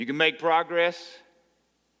You can make progress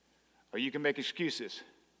or you can make excuses,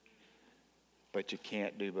 but you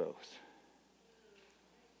can't do both.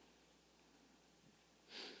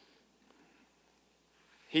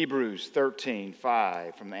 Hebrews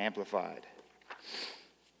 13:5 from the Amplified.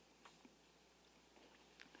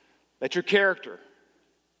 Let your character,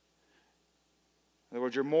 in other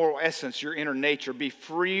words, your moral essence, your inner nature, be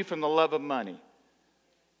free from the love of money,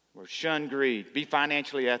 or shun greed. Be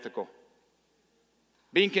financially ethical.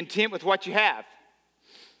 Being content with what you have.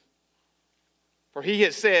 For he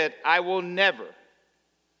has said, I will never,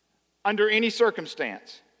 under any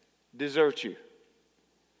circumstance, desert you,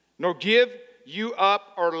 nor give you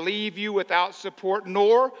up or leave you without support,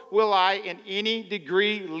 nor will I in any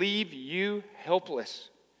degree leave you helpless.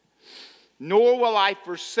 Nor will I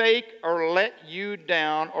forsake or let you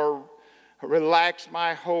down or relax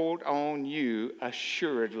my hold on you,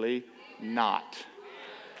 assuredly not.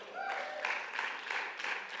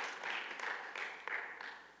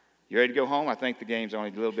 You ready to go home? I think the game's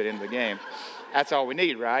only a little bit into the game. That's all we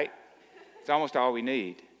need, right? It's almost all we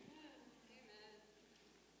need.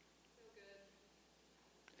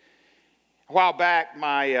 A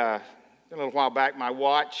little while back, my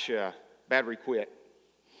watch battery quit.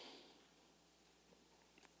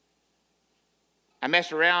 I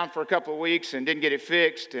messed around for a couple of weeks and didn't get it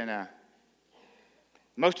fixed. And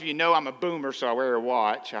most of you know I'm a boomer, so I wear a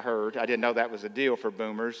watch, I heard. I didn't know that was a deal for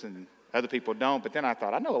boomers, and other people don't. But then I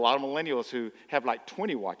thought, I know a lot of millennials who have like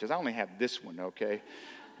 20 watches. I only have this one, okay?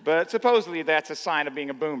 But supposedly that's a sign of being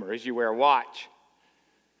a boomer, is you wear a watch.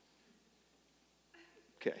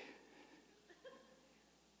 Okay.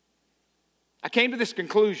 I came to this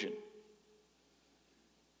conclusion.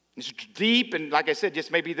 It's deep, and like I said,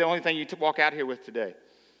 just maybe the only thing you walk out here with today.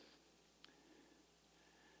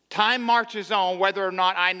 Time marches on whether or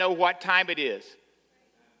not I know what time it is.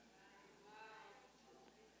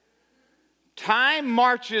 Time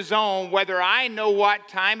marches on whether I know what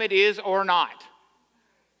time it is or not.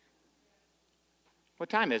 What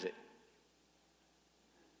time is it?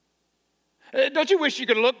 Don't you wish you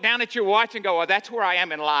could look down at your watch and go, well, that's where I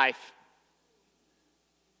am in life?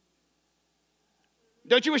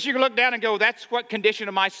 Don't you wish you could look down and go, that's what condition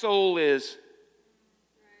of my soul is?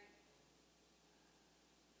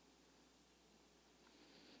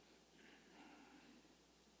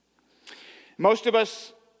 Most of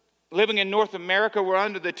us living in North America, we're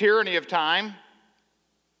under the tyranny of time.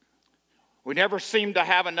 We never seem to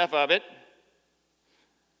have enough of it.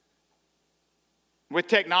 With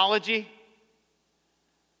technology,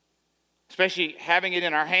 especially having it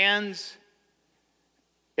in our hands,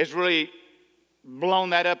 it's really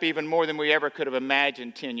blown that up even more than we ever could have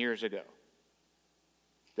imagined 10 years ago.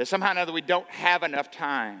 That somehow or another we don't have enough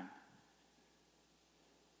time.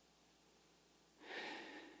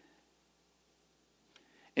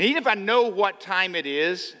 And even if I know what time it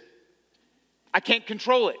is, I can't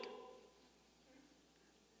control it.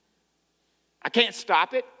 I can't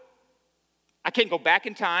stop it. I can't go back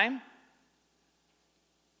in time.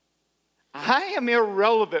 I am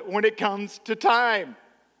irrelevant when it comes to time.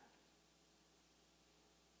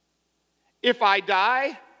 If I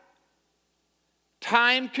die,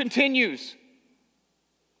 time continues.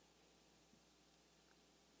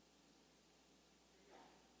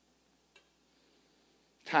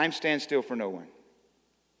 Time stands still for no one.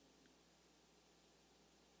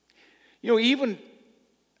 You know, even,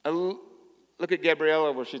 look at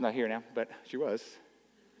Gabriella, well, she's not here now, but she was.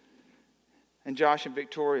 And Josh and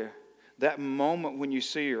Victoria, that moment when you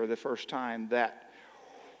see her the first time, that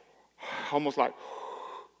almost like,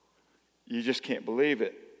 you just can't believe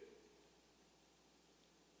it.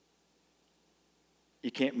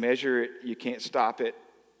 You can't measure it. You can't stop it.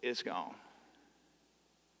 It's gone.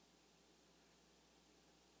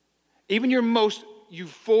 Even your most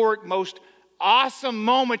euphoric, most awesome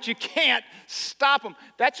moments, you can't stop them.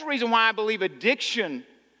 That's the reason why I believe addiction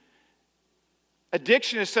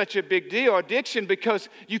is such a big deal. Addiction, because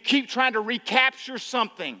you keep trying to recapture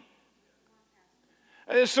something.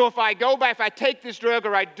 So if I go back, if I take this drug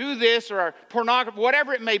or I do this or pornography,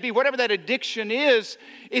 whatever it may be, whatever that addiction is,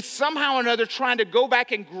 it's somehow or another trying to go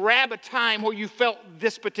back and grab a time where you felt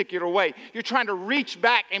this particular way. You're trying to reach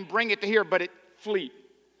back and bring it to here, but it flees.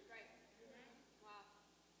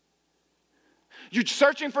 You're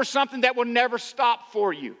searching for something that will never stop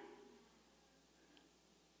for you. Of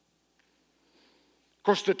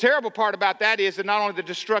course, the terrible part about that is that not only the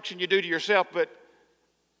destruction you do to yourself,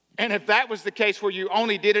 and if that was the case where you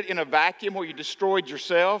only did it in a vacuum, where you destroyed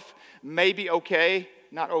yourself, maybe okay,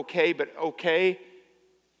 not okay, but okay.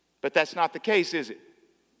 But that's not the case, is it?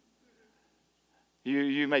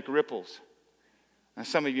 You make ripples. And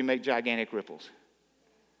some of you make gigantic ripples.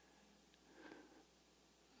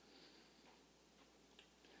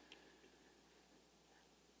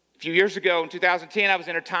 few years ago in 2010, I was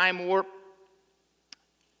in a time warp.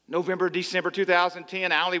 November, December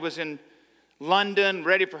 2010, Allie was in London,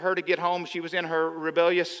 ready for her to get home. She was in her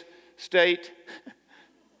rebellious state.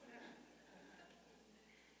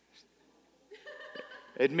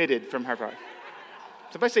 Admitted from her part.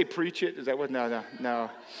 Somebody say preach it? Is that what?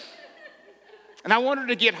 No. And I wanted her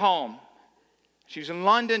to get home. She was in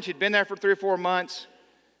London. She'd been there for 3 or 4 months.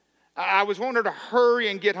 I was wanting her to hurry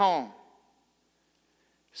and get home.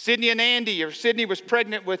 Sydney and Andy, or Sydney was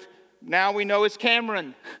pregnant with, now we know it's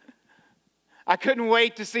Cameron. I couldn't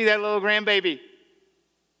wait to see that little grandbaby.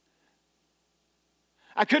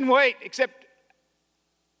 I couldn't wait, except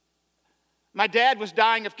my dad was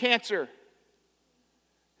dying of cancer.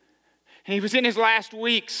 And he was in his last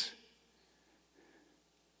weeks.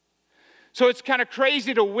 So it's kind of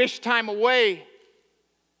crazy to wish time away.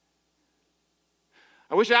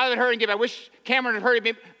 I wish I would hurry and give. I wish Cameron would hurry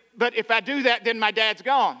me. But if I do that, then my dad's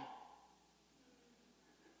gone.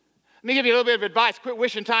 Let me give you a little bit of advice. Quit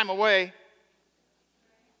wishing time away.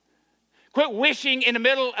 Quit wishing in the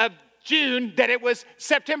middle of June that it was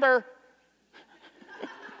September.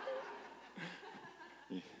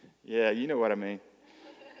 Yeah, you know what I mean.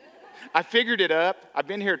 I figured it up. I've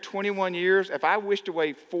been here 21 years. If I wished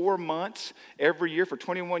away 4 months every year for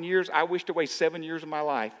 21 years, I wished away 7 years of my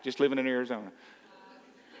life just living in Arizona.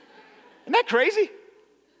 Isn't that crazy?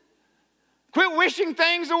 Quit wishing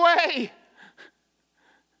things away.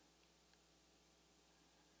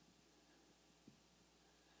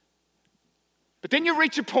 But then you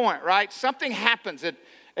reach a point, right? Something happens.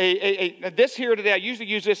 This here today, I usually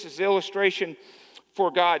use this as an illustration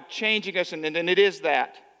for God changing us, and it is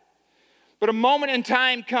that. But a moment in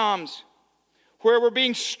time comes where we're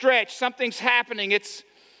being stretched. Something's happening.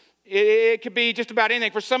 It could be just about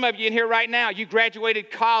anything. For some of you in here right now, you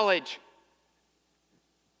graduated college.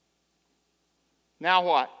 Now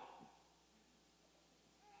what?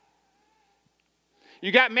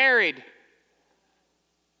 You got married.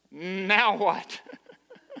 Now what?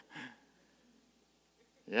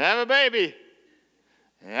 You have a baby.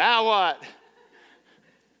 Now what?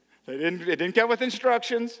 It didn't come with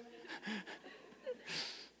instructions.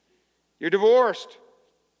 You're divorced.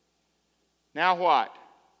 Now what?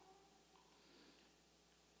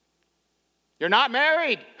 You're not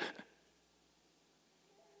married.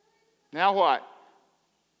 Now what?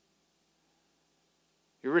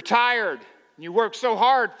 You're retired. And you worked so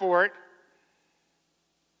hard for it.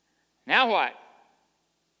 Now what?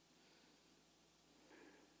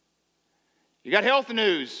 You got health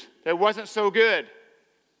news that wasn't so good.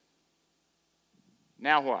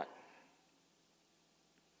 Now what?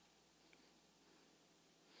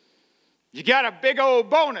 You got a big old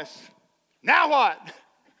bonus. Now what?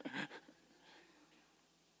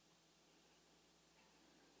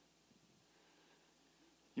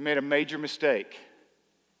 You made a major mistake.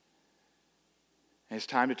 And it's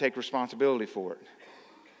time to take responsibility for it.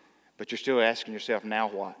 But you're still asking yourself, now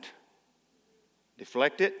what?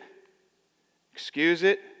 Deflect it? Excuse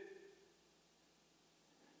it?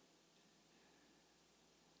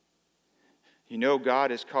 You know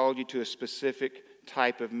God has called you to a specific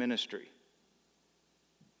type of ministry.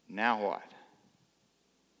 Now what?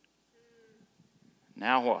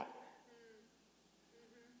 Now what?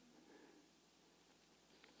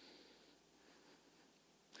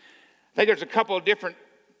 I think there's a couple of different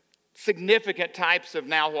significant types of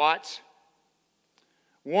now whats.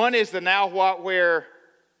 One is the now what where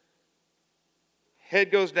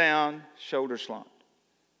head goes down, shoulders slumped.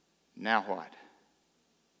 Now what?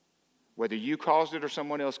 Whether you caused it or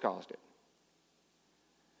someone else caused it.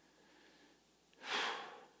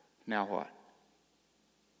 Now what?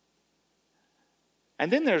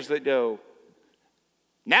 And then there's the go,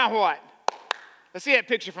 now what? Let's see that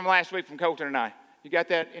picture from last week from Colton and I. You got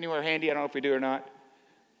that anywhere handy? I don't know if we do or not.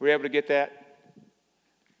 Were you able to get that?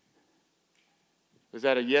 Was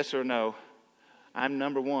that a yes or no? I'm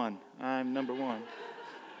number one. I'm number one.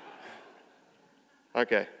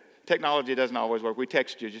 Okay. Technology doesn't always work. We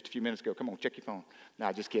texted you just a few minutes ago. Come on, check your phone.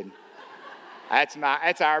 No, just kidding.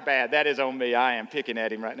 That's our bad. That is on me. I am picking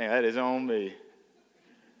at him right now. That is on me.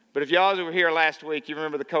 But if y'all were here last week, you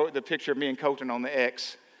remember the picture of me and Colton on the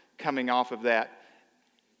X coming off of that.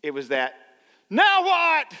 It was that, now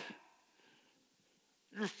what?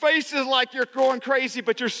 Your face is like you're going crazy,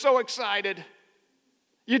 but you're so excited.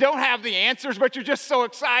 You don't have the answers, but you're just so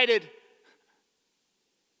excited.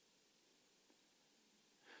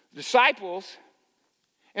 Disciples,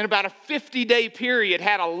 in about a 50-day period,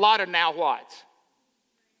 had a lot of now whats.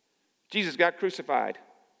 Jesus got crucified.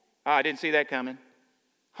 Oh, I didn't see that coming.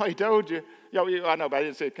 Oh, he told you. I know, but I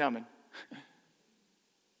didn't see it coming.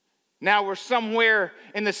 Now we're somewhere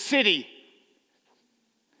in the city.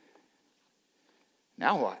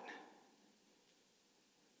 Now what?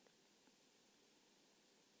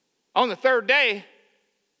 On the third day,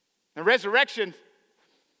 the resurrection,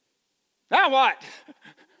 now what?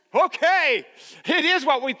 Okay, it is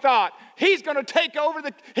what we thought. He's going to take over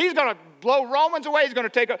he's going to blow Romans away. He's going to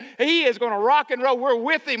take over. He is going to rock and roll. We're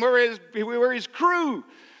with him. We're his crew.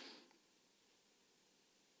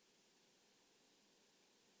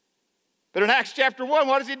 But in Acts chapter 1,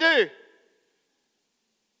 what does he do?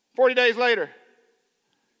 40 days later,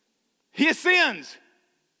 he ascends.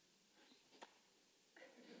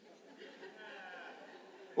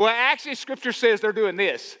 Well, actually, Scripture says they're doing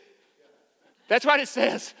this. That's what it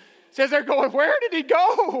says. It says they're going, where did he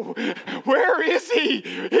go? Where is he?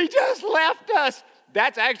 He just left us.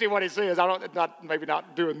 That's actually what it says. Maybe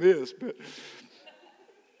not doing this,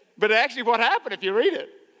 but actually what happened if you read it.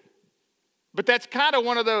 But that's kind of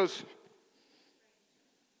one of those.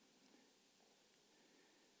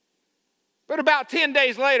 But about 10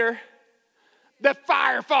 days later, the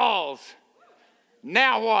fire falls.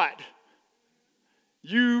 Now what?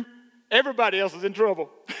 Everybody else is in trouble.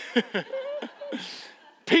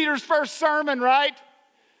 Peter's first sermon, right?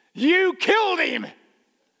 You killed him,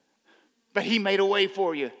 but he made a way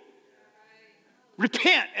for you.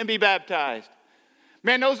 Repent and be baptized.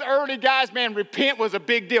 Man, those early guys, repent was a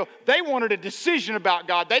big deal. They wanted a decision about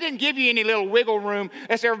God. They didn't give you any little wiggle room.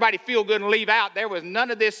 Let's everybody feel good and leave out. There was none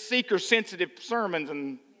of this seeker-sensitive sermons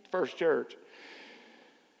in the first church.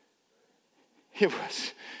 It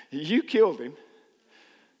was, you killed him.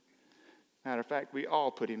 Matter of fact, we all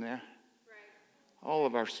put him there. Right. All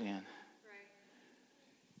of our sin. Right.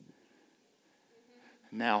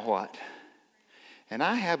 Mm-hmm. Now what? And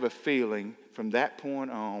I have a feeling from that point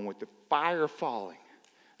on, with the fire falling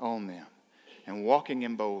on them and walking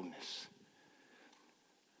in boldness,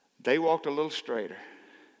 they walked a little straighter,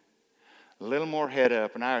 a little more head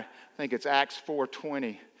up. And I think it's Acts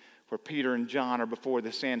 4:20, where Peter and John are before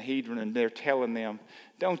the Sanhedrin, and they're telling them,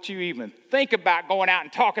 don't you even think about going out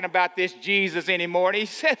and talking about this Jesus anymore. And he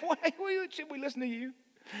said, should we listen to you?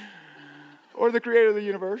 Or the creator of the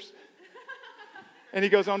universe? And he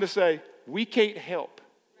goes on to say, we can't help.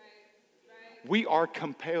 We are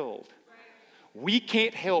compelled. We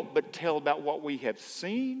can't help but tell about what we have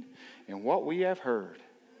seen and what we have heard.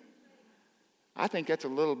 I think that's a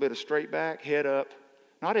little bit of straight back, head up,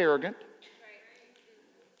 not arrogant.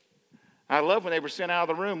 I love when they were sent out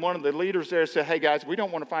of the room, one of the leaders there said, hey guys, we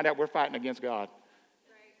don't want to find out we're fighting against God.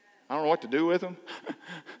 I don't know what to do with them.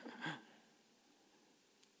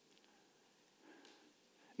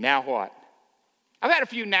 Now what? I've had a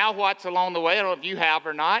few now whats along the way. I don't know if you have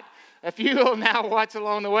or not. A few little now whats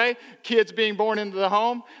along the way. Kids being born into the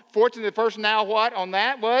home. Fortunately, the first now what on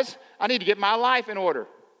that was, I need to get my life in order.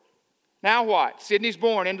 Now what? Sydney's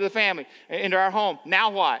born into the family, into our home.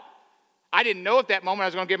 Now what? I didn't know at that moment I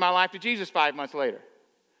was going to give my life to Jesus 5 months later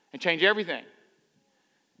and change everything.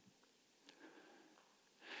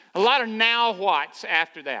 A lot of now whats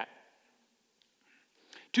after that.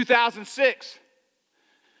 2006,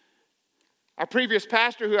 our previous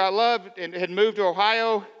pastor, who I loved and had moved to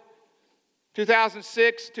Ohio,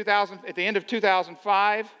 2006, at the end of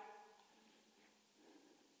 2005.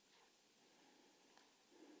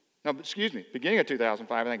 No, excuse me, beginning of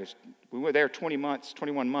 2005, I think we were there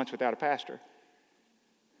 21 months without a pastor.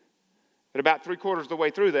 But about 3/4 of the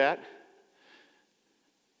way through that,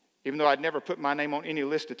 even though I'd never put my name on any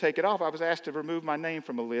list to take it off, I was asked to remove my name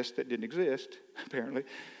from a list that didn't exist, apparently.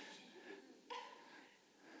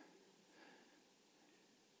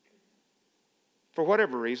 For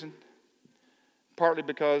whatever reason, partly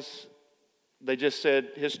because they just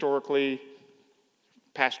said historically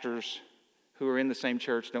pastors who are in the same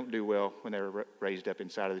church don't do well when they're raised up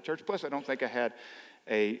inside of the church. Plus, I don't think I had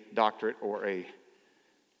a doctorate or a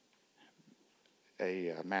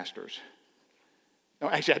master's.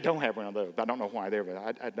 No, actually, I don't have one of those. I don't know why they're,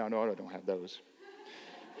 but I don't know I don't have those.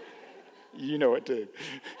 You know it too.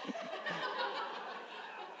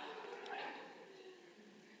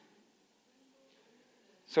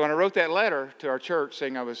 So when I wrote that letter to our church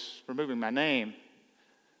saying I was removing my name,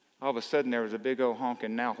 all of a sudden there was a big old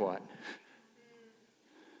honking now what?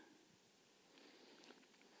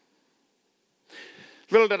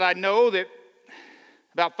 Little did I know that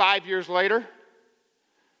about 5 years later,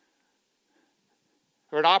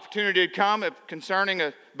 an opportunity had come concerning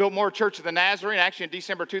a Biltmore Church of the Nazarene. Actually, in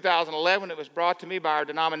December 2011, it was brought to me by our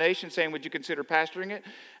denomination saying, would you consider pastoring it?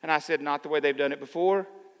 And I said, not the way they've done it before.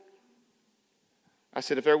 I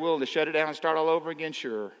said, if they're willing to shut it down and start all over again,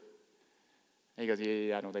 sure. And he goes,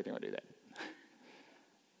 yeah, I don't think they're going to do that.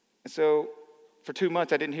 And so for 2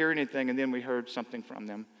 months, I didn't hear anything, and then we heard something from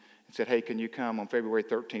them and said, hey, can you come on February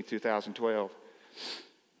 13th, 2012?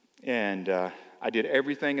 And I did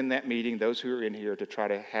everything in that meeting, those who are in here, to try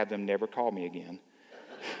to have them never call me again.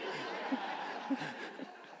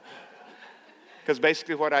 Because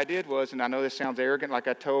basically what I did was, and I know this sounds arrogant, like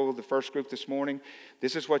I told the first group this morning,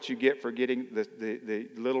 this is what you get for getting the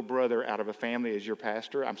little brother out of a family as your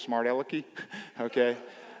pastor. I'm smart alecky, okay?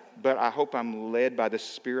 But I hope I'm led by the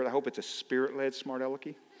Spirit. I hope it's a Spirit-led smart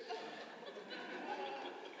alecky.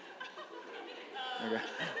 Okay.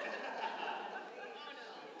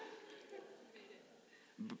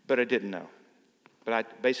 But I didn't know. But I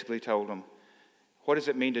basically told them, what does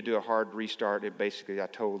it mean to do a hard restart? I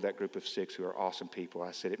told that group of 6 who are awesome people,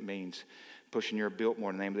 I said it means pushing your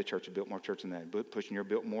Biltmore, the name of the church, Biltmore Church in that, pushing your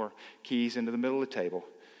Biltmore keys into the middle of the table,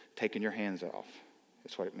 taking your hands off.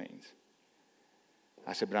 That's what it means.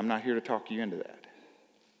 I said, but I'm not here to talk you into that.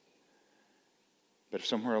 But if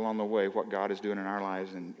somewhere along the way, what God is doing in our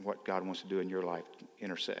lives and what God wants to do in your life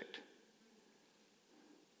intersect.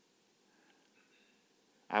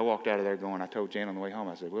 I walked out of there going, I told Jan on the way home,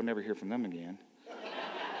 I said, we'll never hear from them again.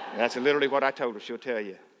 That's literally what I told her. She'll tell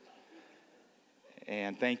you.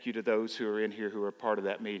 And thank you to those who are in here who are part of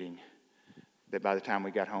that meeting, that by the time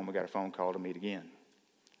we got home, we got a phone call to meet again.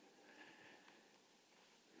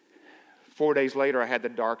 4 days later, I had the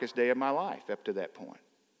darkest day of my life up to that point.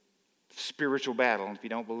 Spiritual battle. And if you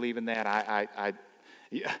don't believe in that,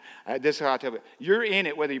 this is how I tell you. You're in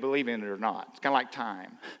it whether you believe in it or not. It's kind of like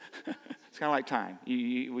time. It's kind of like time.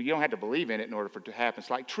 You don't have to believe in it in order for it to happen. It's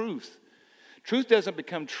like truth. Truth doesn't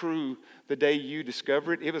become true the day you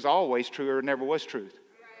discover it. It was always true or it never was truth.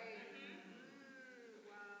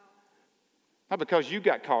 Not because you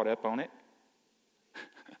got caught up on it.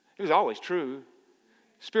 It was always true.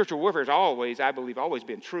 Spiritual warfare has always, I believe, always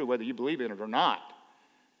been true, whether you believe in it or not.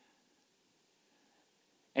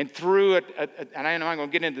 And through it, and I'm not going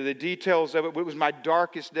to get into the details of it, but it was my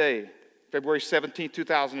darkest day, February 17th,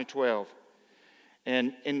 2012.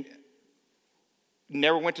 And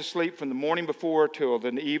never went to sleep from the morning before till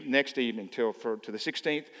the next evening, to the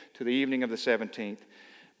 16th, to the evening of the 17th.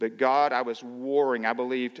 But God, I was warring. I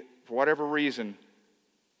believed, for whatever reason,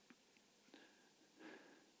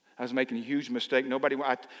 I was making a huge mistake.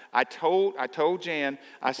 I told Jan,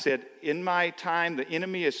 I said, in my time, the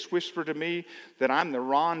enemy has whispered to me that I'm the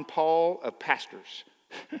Ron Paul of pastors.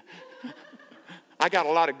 I got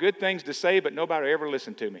a lot of good things to say, but nobody ever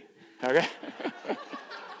listened to me. Okay?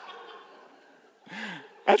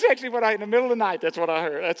 That's actually what in the middle of the night, that's what I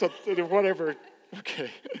heard. That's whatever.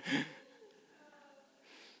 Okay.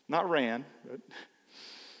 Not ran, but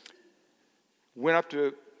went up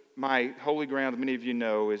to my holy ground, many of you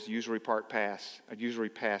know, is Usury Pass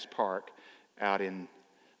Park out in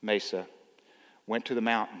Mesa. Went to the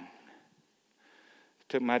mountain.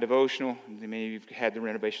 Took my devotional. Many of you had the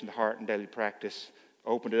renovation of the heart and daily practice.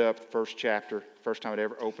 Opened it up, first chapter. First time I'd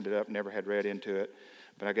ever opened it up, never had read into it.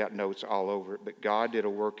 But I got notes all over it. But God did a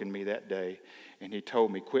work in me that day. And He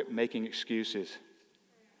told me, quit making excuses.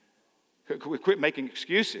 Quit making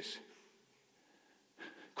excuses.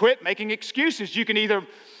 Quit making excuses. You can either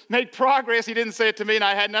make progress. He didn't say it to me, and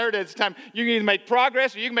I hadn't heard it at the time. You can either make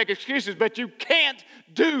progress or you can make excuses, but you can't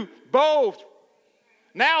do both.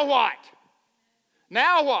 Now what?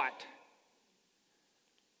 Now what?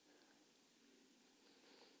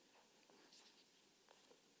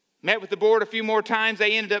 Met with the board a few more times.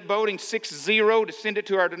 They ended up voting 6-0 to send it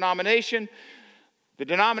to our denomination. The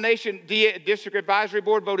denomination district advisory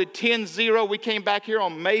board voted 10-0. We came back here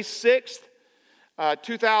on May 6th.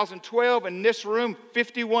 2012, in this room,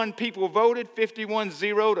 51 people voted,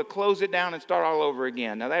 51-0 to close it down and start all over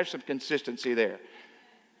again. Now, there's some consistency there.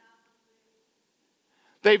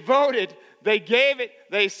 They voted, they gave it,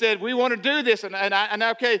 they said, we want to do this. And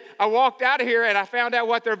I walked out of here and I found out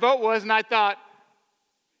what their vote was, and I thought,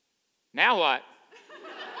 now what?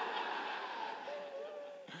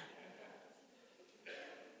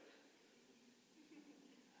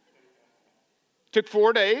 Took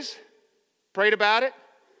 4 days. Prayed about it.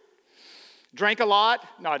 Drank a lot.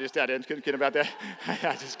 No, I didn't kidding about that.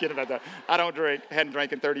 I just kidding about that. I don't drink. I hadn't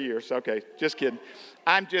drank in 30 years. Okay, just kidding.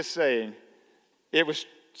 I'm just saying, it was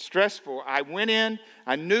stressful. I went in.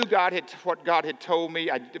 I knew what God had told me.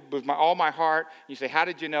 With all my heart. You say, how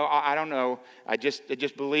did you know? I don't know. I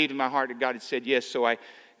just believed in my heart that God had said yes. So I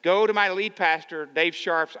go to my lead pastor, Dave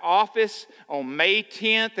Sharp's office on May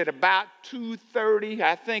 10th at about 2:30,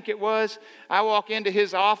 I think it was. I walk into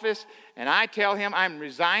his office and I tell him I'm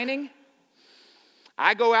resigning.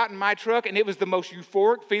 I go out in my truck, and it was the most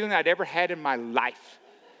euphoric feeling I'd ever had in my life.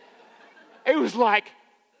 It was like,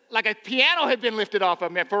 like a piano had been lifted off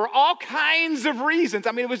of me for all kinds of reasons.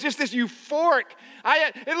 I mean, it was just this euphoric.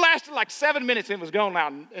 It lasted like 7 minutes and it was gone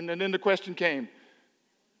now. And then the question came,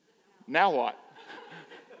 now what?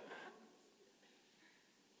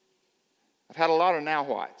 I've had a lot of now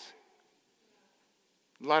whats.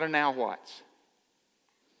 A lot of now whats.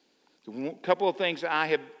 A couple of things that I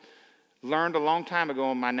have learned a long time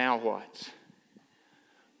ago in my now whats.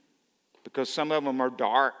 Because some of them are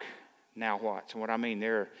dark now whats. And what I mean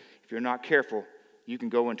there, if you're not careful, you can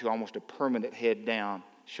go into almost a permanent head down,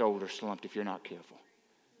 shoulder slumped if you're not careful.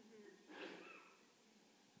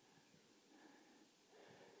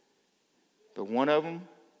 But one of them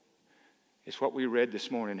is what we read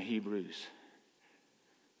this morning in Hebrews.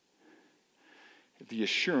 The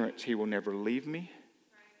assurance He will never leave me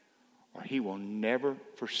or He will never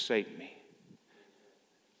forsake me.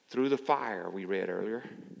 Through the fire, we read earlier,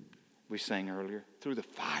 we sang earlier, through the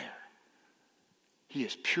fire, He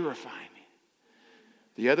is purifying me.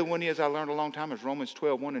 The other one is, I learned a long time, is Romans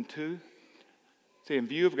 12, 1 and 2. See, in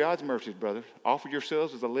view of God's mercies, brothers, offer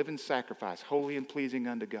yourselves as a living sacrifice, holy and pleasing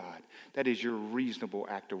unto God. That is your reasonable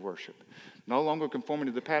act of worship. No longer conforming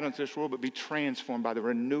to the patterns of this world, but be transformed by the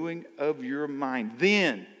renewing of your mind.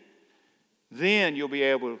 Then you'll be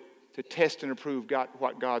able to test and approve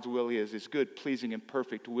what God's will is, His good, pleasing, and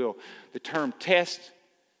perfect will. The term test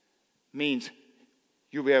means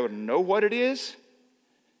you'll be able to know what it is.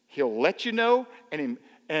 He'll let you know,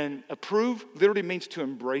 and approve literally means to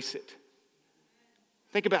embrace it.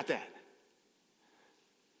 Think about that.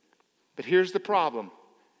 But here's the problem,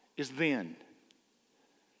 is then.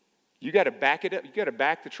 You got to back it up. You got to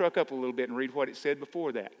back the truck up a little bit and read what it said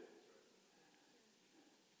before that.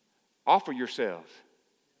 Offer yourselves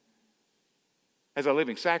as a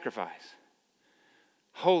living sacrifice,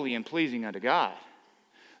 holy and pleasing unto God.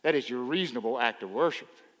 That is your reasonable act of worship.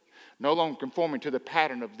 No longer conforming to the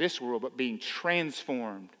pattern of this world, but being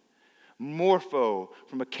transformed, morpho,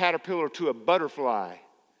 from a caterpillar to a butterfly,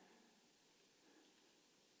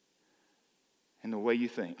 in the way you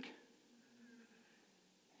think.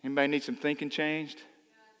 Anybody need some thinking changed?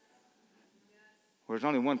 Well, there's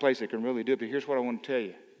only one place that can really do it, but here's what I want to tell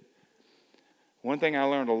you. One thing I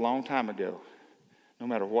learned a long time ago, no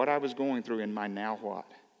matter what I was going through in my now what,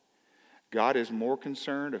 God is more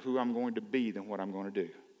concerned of who I'm going to be than what I'm going to do.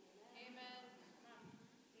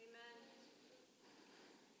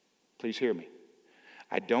 Please hear me.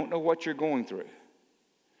 I don't know what you're going through,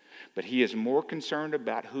 but He is more concerned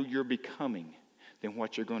about who you're becoming than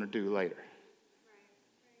what you're going to do later.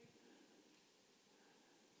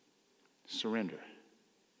 Surrender.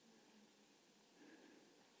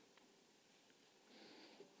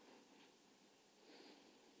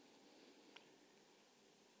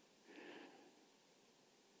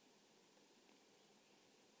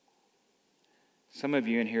 Some of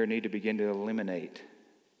you in here need to begin to eliminate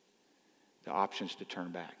the options to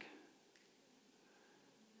turn back.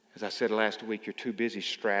 As I said last week, you're too busy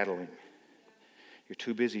straddling. You're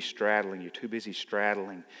too busy straddling. You're too busy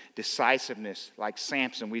straddling. Decisiveness, like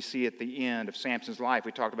Samson, we see at the end of Samson's life.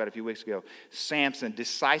 We talked about it a few weeks ago. Samson,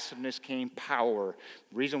 decisiveness came power.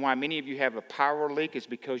 The reason why many of you have a power leak is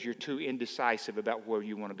because you're too indecisive about where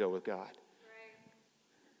you want to go with God.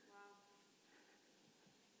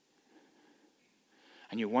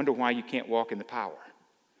 And you wonder why you can't walk in the power.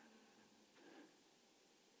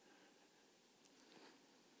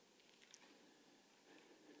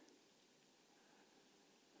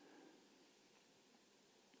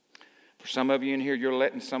 For some of you in here, you're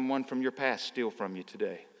letting someone from your past steal from you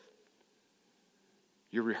today.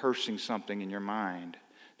 You're rehearsing something in your mind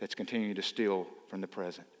that's continuing to steal from the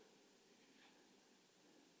present.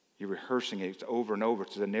 You're rehearsing it over and over.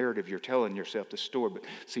 It's the narrative you're telling yourself, the story. But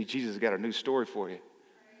see, Jesus has got a new story for you.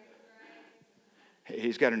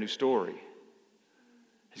 He's got a new story.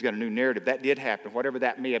 He's got a new narrative. That did happen. Whatever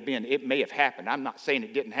that may have been, it may have happened. I'm not saying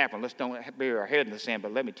it didn't happen. Let's don't bury our head in the sand.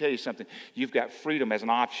 But let me tell you something. You've got freedom as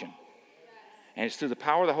an option. And it's through the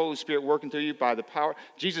power of the Holy Spirit working through you by the power.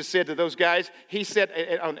 Jesus said to those guys, He said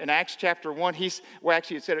in Acts chapter 1,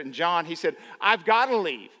 it said it in John, He said, I've got to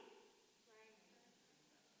leave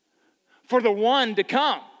for the one to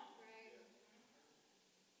come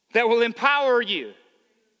that will empower you.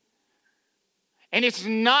 And it's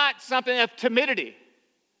not something of timidity,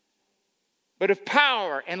 but of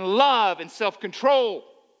power and love and self-control.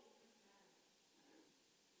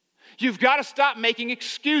 You've got to stop making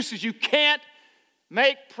excuses. You can't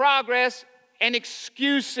make progress and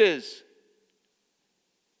excuses.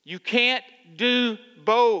 You can't do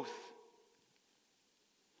both.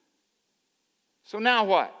 So now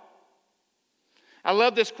what? I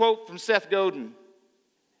love this quote from Seth Godin.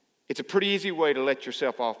 It's a pretty easy way to let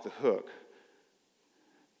yourself off the hook,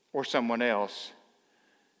 or someone else,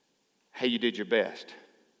 hey, you did your best.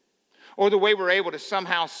 Or the way we're able to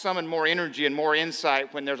somehow summon more energy and more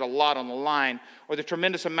insight when there's a lot on the line, or the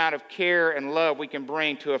tremendous amount of care and love we can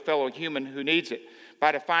bring to a fellow human who needs it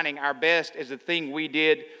by defining our best as the thing we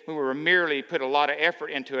did when we were merely put a lot of effort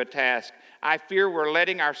into a task. I fear we're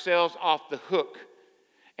letting ourselves off the hook.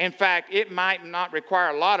 In fact, it might not require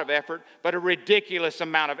a lot of effort, but a ridiculous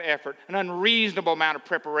amount of effort, an unreasonable amount of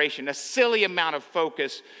preparation, a silly amount of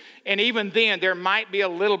focus, and even then there might be a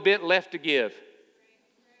little bit left to give.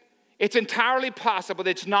 It's entirely possible that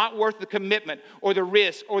it's not worth the commitment or the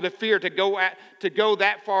risk or the fear to go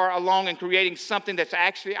that far along in creating something that's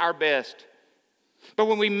actually our best. But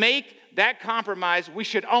when we make that compromise, we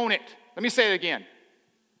should own it. Let me say it again.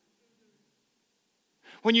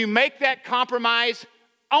 When you make that compromise,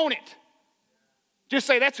 own it. Just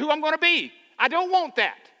say, that's who I'm going to be. I don't want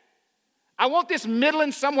that. I want this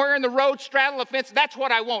middling somewhere in the road, straddle the fence. That's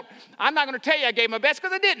what I want. I'm not going to tell you I gave my best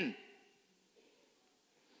because I didn't.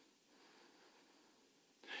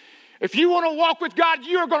 If you want to walk with God,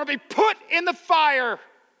 you are going to be put in the fire.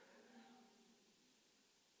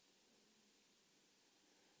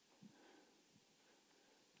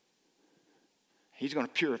 He's going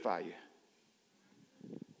to purify you.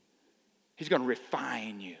 He's going to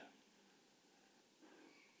refine you.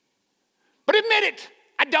 But admit it.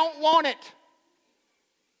 I don't want it.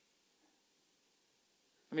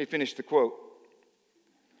 Let me finish the quote.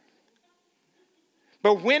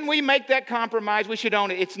 But when we make that compromise, we should own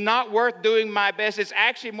it. It's not worth doing my best. It's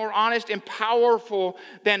actually more honest and powerful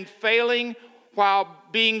than failing while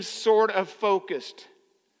being sort of focused.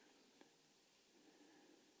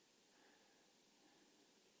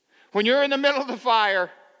 When you're in the middle of the fire,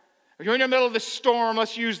 if you're in the middle of the storm,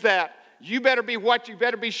 let's use that. You better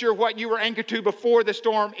be sure what you were anchored to before the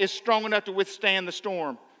storm is strong enough to withstand the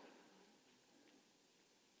storm.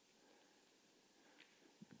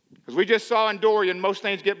 Because we just saw in Dorian, most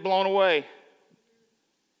things get blown away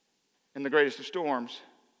in the greatest of storms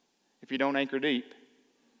if you don't anchor deep.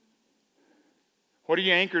 What are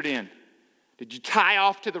you anchored in? Did you tie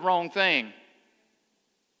off to the wrong thing?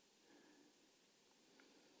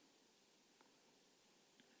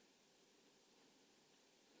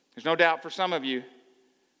 There's no doubt for some of you,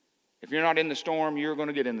 if you're not in the storm, you're going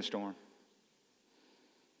to get in the storm.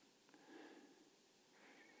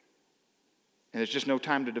 And there's just no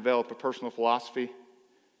time to develop a personal philosophy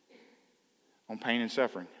on pain and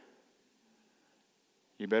suffering.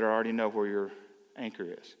 You better already know where your anchor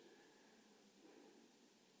is.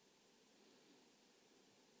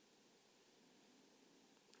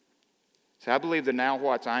 So I believe that now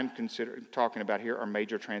what I'm talking about here are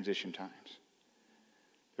major transition times.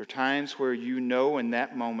 There are times where you know in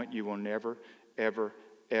that moment you will never, ever,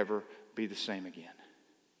 ever be the same again.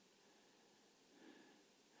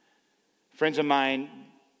 Friends of mine,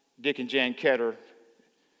 Dick and Jan Ketter,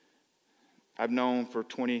 I've known for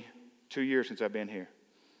 22 years since I've been here.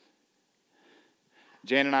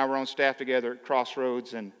 Jan and I were on staff together at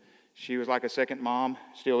Crossroads, and she was like a second mom,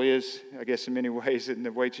 still is, I guess, in many ways, in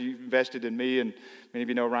the way she invested in me. And many of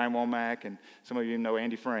you know Ryan Womack, and some of you know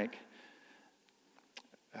Andy Frank.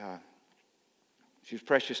 She was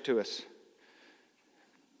precious to us.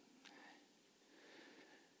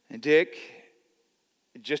 And Dick,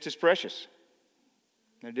 just as precious,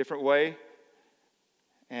 in a different way.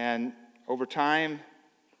 And over time,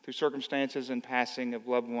 through circumstances and passing of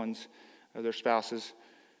loved ones, of their spouses,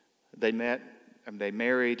 they met, and they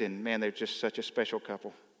married, and man, they're just such a special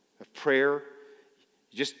couple of prayer.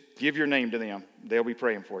 Just give your name to them. They'll be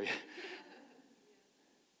praying for you.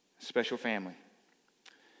 Special family.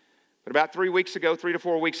 But about 3 to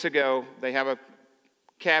 4 weeks ago, they have a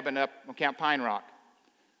cabin up on Camp Pine Rock,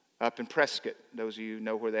 up in Prescott. Those of you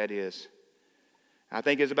know where that is. I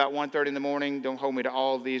think it's about 1:30 in the morning. Don't hold me to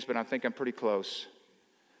all of these, but I think I'm pretty close.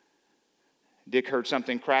 Dick heard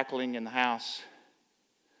something crackling in the house.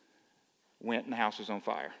 Went and the house was on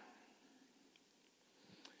fire.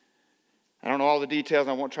 I don't know all the details.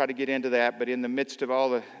 I won't try to get into that, but in the midst of all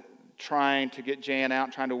the trying to get Jan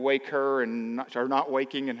out, trying to wake her, and not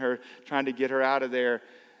waking, and her trying to get her out of there,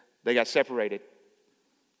 they got separated.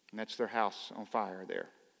 And that's their house on fire there.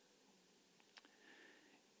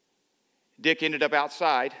 Dick ended up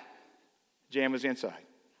outside. Jan was inside.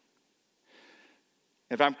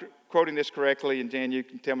 If I'm quoting this correctly, and Jan, you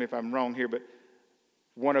can tell me if I'm wrong here, but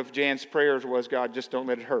one of Jan's prayers was, God, just don't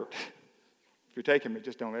let it hurt. If you're taking me,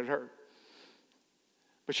 just don't let it hurt.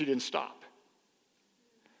 But she didn't stop.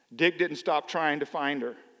 Dick didn't stop trying to find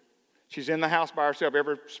her. She's in the house by herself.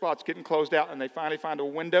 Every spot's getting closed out, and they finally find a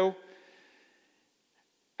window.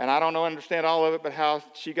 And I don't understand all of it, but how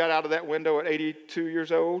she got out of that window at 82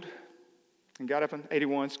 years old and got up in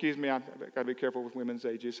 81, excuse me, I've got to be careful with women's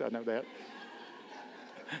ages, I know that.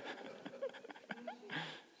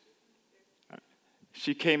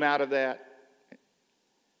 She came out of that.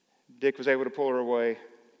 Dick was able to pull her away,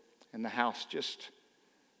 and the house just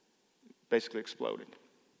basically exploded.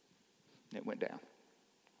 It went down.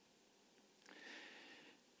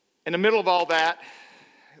 In the middle of all that,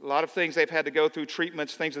 a lot of things they've had to go through,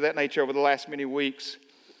 treatments, things of that nature over the last many weeks.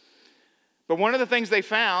 But one of the things they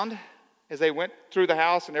found as they went through the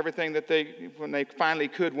house and everything when they finally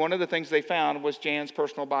could, one of the things they found was Jan's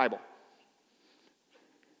personal Bible.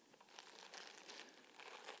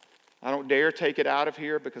 I don't dare take it out of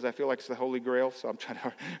here because I feel like it's the Holy Grail, so I'm trying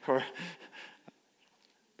to...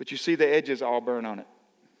 But you see the edges all burn on it.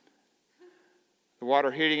 The water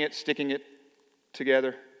hitting it, sticking it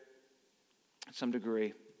together to some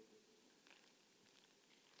degree.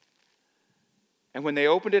 And when they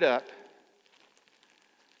opened it up,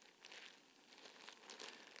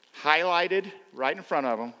 highlighted right in front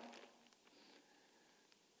of them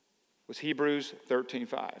was Hebrews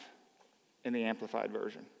 13:5 in the Amplified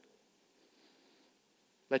Version.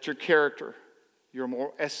 Let your character, your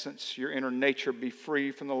moral essence, your inner nature be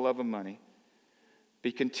free from the love of money.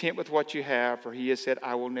 Be content with what you have, for he has said,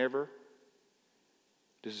 I will never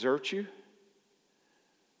desert you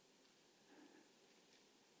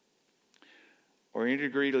or in any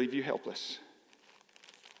degree leave you helpless.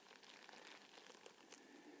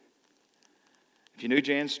 If you knew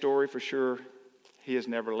Jan's story for sure, he has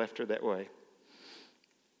never left her that way.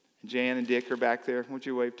 Jan and Dick are back there. Won't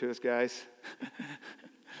you wave to us, guys?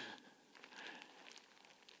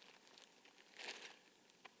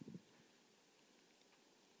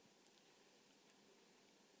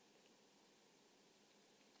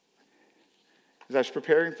 As I was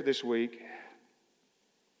preparing for this week,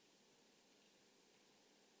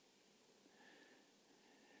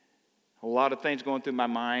 a lot of things going through my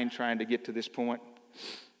mind trying to get to this point,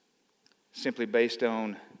 simply based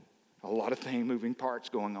on a lot of things, moving parts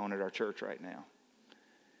going on at our church right now.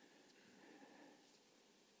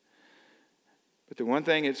 But the one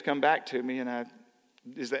thing that's come back to me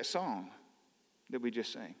is that song that we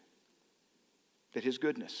just sang, that His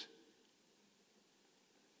goodness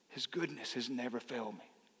has never failed me.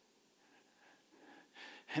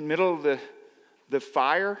 In the middle of the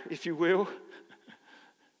fire, if you will,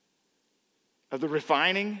 of the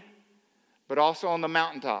refining, but also on the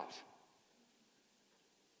mountaintops,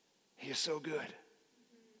 He is so good.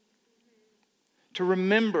 To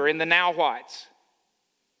remember in the now whats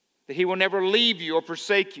that He will never leave you or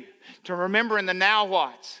forsake you. To remember in the now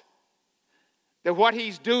whats that what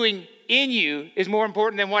He's doing in you is more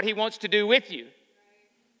important than what He wants to do with you.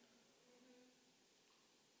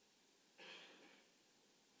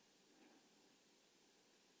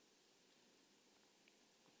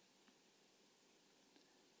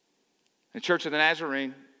 The Church of the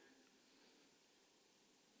Nazarene,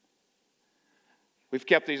 we've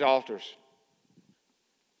kept these altars.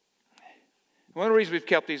 One of the reasons we've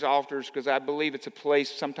kept these altars is because I believe it's a place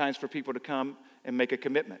sometimes for people to come and make a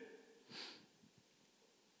commitment.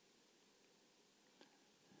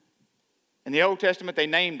 In the Old Testament, they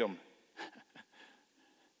named them.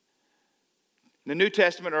 In the New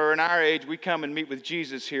Testament, or in our age, we come and meet with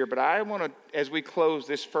Jesus here. But I want to, as we close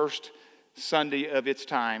this first Sunday of its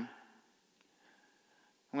time,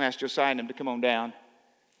 I'm going to ask Josiah and him to come on down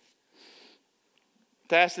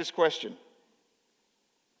to ask this question.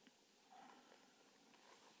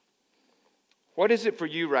 What is it for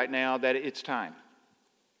you right now that it's time?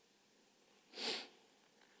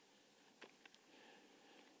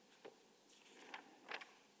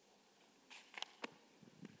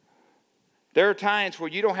 There are times where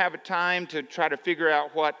you don't have a time to try to figure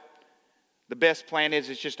out what the best plan is.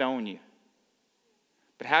 It's just on you.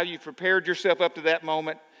 But how you've prepared yourself up to that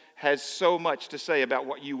moment has so much to say about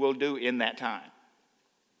what you will do in that time.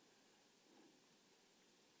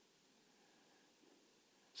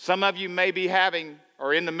 Some of you may be having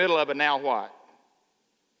or in the middle of a now what.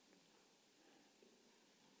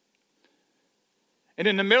 And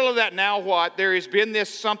in the middle of that now what, there has been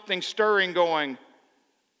this something stirring going,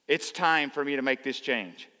 it's time for me to make this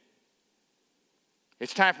change.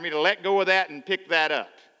 It's time for me to let go of that and pick that up.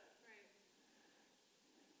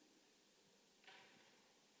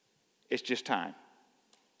 It's just time.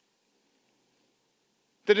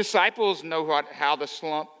 The disciples know how to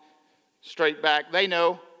slump straight back. They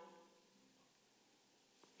know.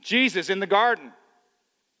 Jesus in the garden,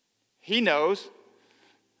 He knows.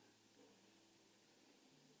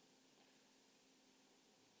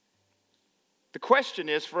 The question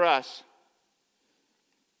is for us,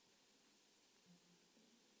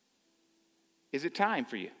 Is it time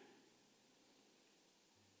for you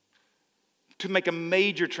to make a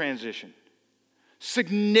major transition,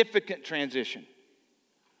 significant transition?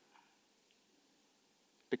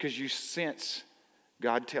 Because you sense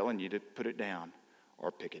God telling you to put it down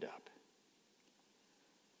or pick it up.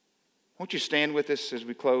 Won't you stand with us as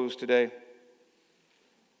we close today?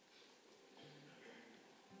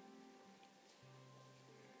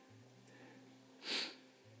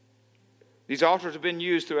 These altars have been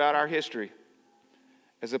used throughout our history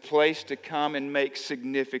as a place to come and make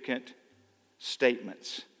significant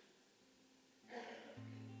statements.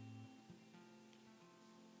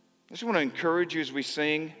 I just want to encourage you as we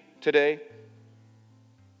sing today.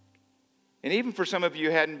 And even for some of you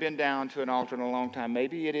who hadn't been down to an altar in a long time,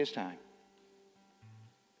 maybe it is time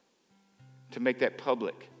to make that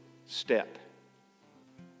public step.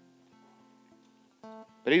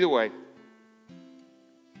 But either way,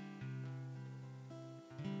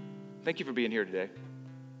 thank you for being here today.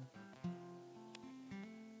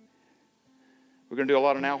 We're going to do a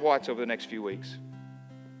lot of now whats over the next few weeks.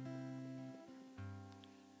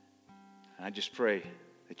 And I just pray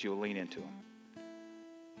that you'll lean into them,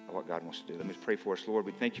 what God wants to do. Let me pray for us. Lord,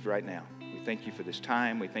 we thank you for right now. We thank you for this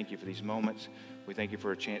time. We thank you for these moments. We thank you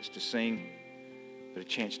for a chance to sing, but a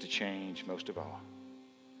chance to change most of all.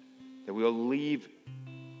 That we'll leave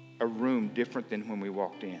a room different than when we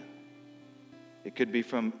walked in. It could be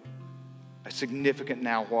from a significant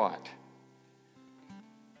now what,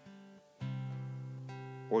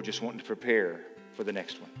 or just wanting to prepare for the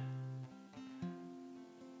next one.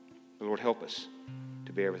 But Lord, help us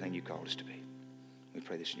to be everything you called us to be. We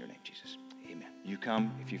pray this in your name, Jesus. Amen. You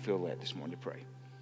come if you feel led this morning to pray.